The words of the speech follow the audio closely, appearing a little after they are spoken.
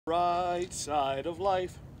Right side of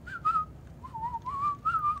life.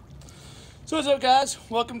 So what's up, guys?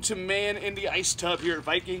 Welcome to Man in the Ice Tub here at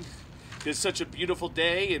Viking. It's such a beautiful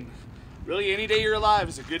day, and really any day you're alive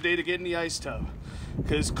is a good day to get in the ice tub,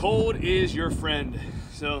 because cold is your friend.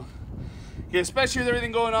 So yeah, especially with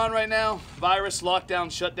everything going on right now, virus, lockdowns,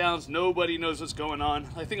 shutdowns, nobody knows what's going on.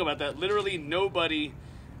 I think about that, literally nobody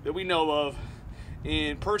that we know of,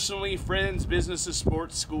 and personally, friends, businesses,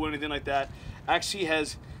 sports, school, anything like that, actually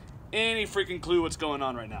has any freaking clue what's going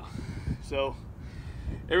on right now. So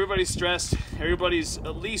everybody's stressed, everybody's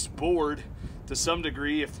at least bored to some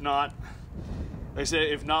degree, if not, like I said,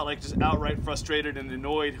 if not like just outright frustrated and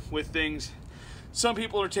annoyed with things. Some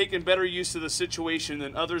people are taking better use of the situation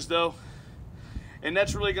than others, though, and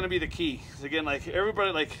that's really going to be the key. Again, like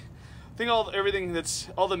everybody, like I think everything that's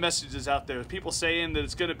all the messages out there, people saying that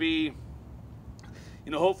it's going to be,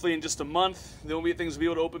 you know, hopefully in just a month there will be things will be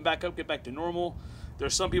able to open back up, get back to normal.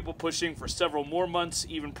 There's some people pushing for several more months,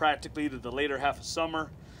 even practically to the later half of summer.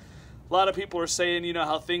 A lot of people are saying, you know,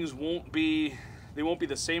 how things won't be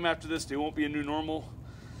the same after this. They won't be a new normal.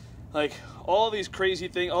 Like all these crazy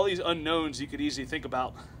things, all these unknowns you could easily think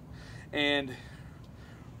about. And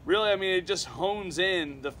really, I mean, it just hones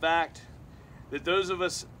in the fact that those of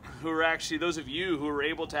us who are actually, those of you who are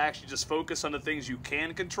able to actually just focus on the things you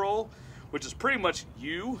can control, which is pretty much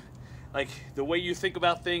you, like the way you think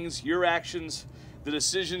about things, your actions, the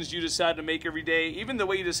decisions you decide to make every day, even the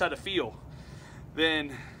way you decide to feel,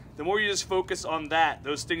 then the more you just focus on that,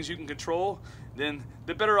 those things you can control, then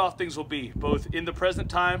the better off things will be, both in the present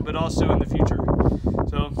time, but also in the future.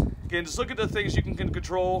 So again, just look at the things you can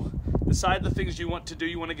control, decide the things you want to do,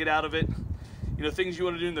 you want to get out of it, you know, things you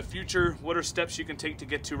want to do in the future, what are steps you can take to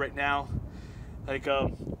get to right now. Like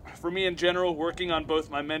for me in general, working on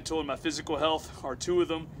both my mental and my physical health are two of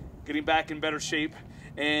them, getting back in better shape,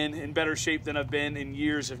 and in better shape than I've been in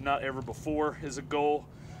years, if not ever before, is a goal.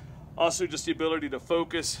 Also, just the ability to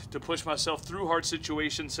focus, to push myself through hard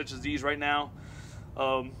situations such as these right now.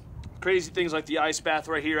 Crazy things like the ice bath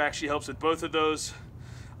right here actually helps with both of those.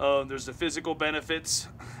 There's the physical benefits,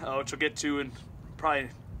 which I'll get to in probably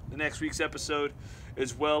the next week's episode,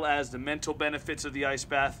 as well as the mental benefits of the ice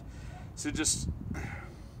bath. So just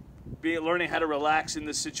learning how to relax in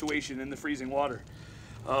this situation in the freezing water.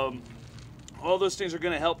 All those things are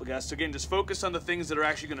going to help, guys. So again, just focus on the things that are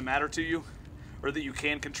actually going to matter to you, or that you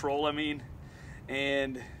can control, I mean.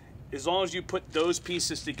 And as long as you put those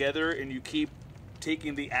pieces together and you keep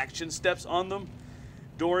taking the action steps on them,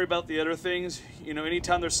 don't worry about the other things. You know,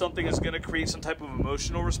 anytime there's something that's going to create some type of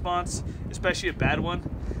emotional response, especially a bad one,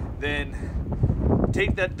 then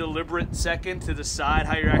take that deliberate second to decide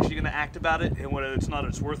how you're actually going to act about it and whether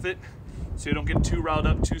it's worth it, so you don't get too riled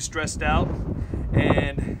up, too stressed out,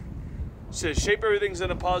 and so shape everything's in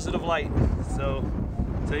a positive light. So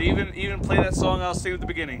even play that song I was singing at the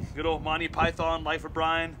beginning, good old Monty Python, Life of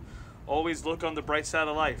Brian, always look on the bright side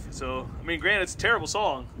of life. So I mean, granted, it's a terrible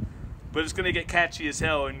song, but it's gonna get catchy as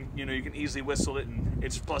hell, and you know, you can easily whistle it, and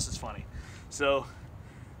it's funny. So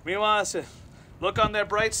meanwhile, I said, look on that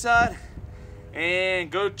bright side and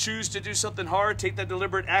go choose to do something hard, take that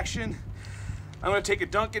deliberate action. I'm gonna take a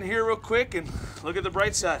dunk in here real quick and look at the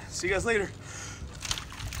bright side. See you guys later.